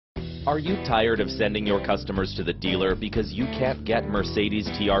Are you tired of sending your customers to the dealer because you can't get Mercedes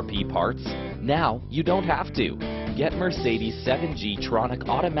TRP parts? Now you don't have to. Get Mercedes 7G Tronic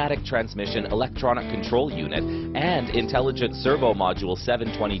Automatic Transmission Electronic Control Unit and Intelligent Servo Module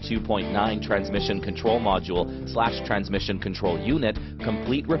 722.9 Transmission Control Module / Transmission Control Unit,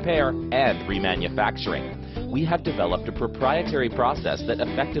 complete repair and remanufacturing. We have developed a proprietary process that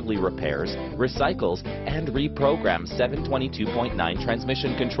effectively repairs, recycles, and reprograms 722.9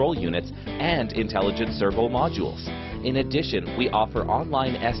 transmission control units and intelligent servo modules. In addition, we offer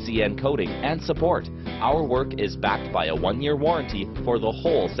online SCN coding and support. Our work is backed by a 1-year warranty for the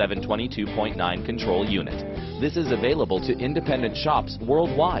whole 722.9 control unit. This is available to independent shops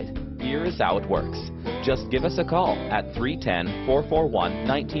worldwide. Here is how it works. Just give us a call at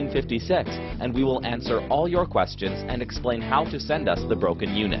 310-441-1956 and we will answer all your questions and explain how to send us the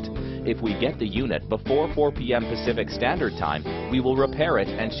broken unit. If we get the unit before 4 p.m. Pacific Standard Time, we will repair it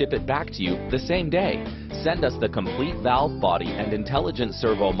and ship it back to you the same day. Send us the complete valve body and intelligent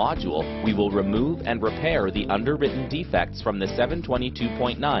servo module. We will remove and repair the underwritten defects from the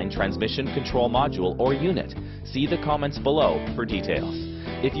 722.9 transmission control module or unit. See the comments below for details.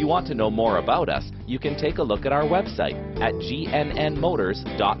 If you want to know more about us, you can take a look at our website at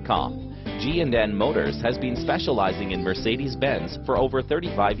gnnmotors.com. G&N Motors has been specializing in Mercedes Benz for over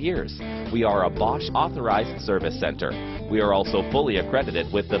 35 years. We are a Bosch authorized service center. We are also fully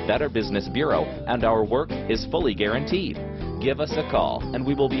accredited with the Better Business Bureau, and our work is fully guaranteed. Give us a call and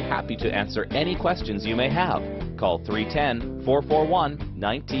we will be happy to answer any questions you may have. Call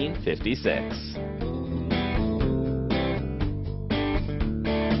 310-441-1956.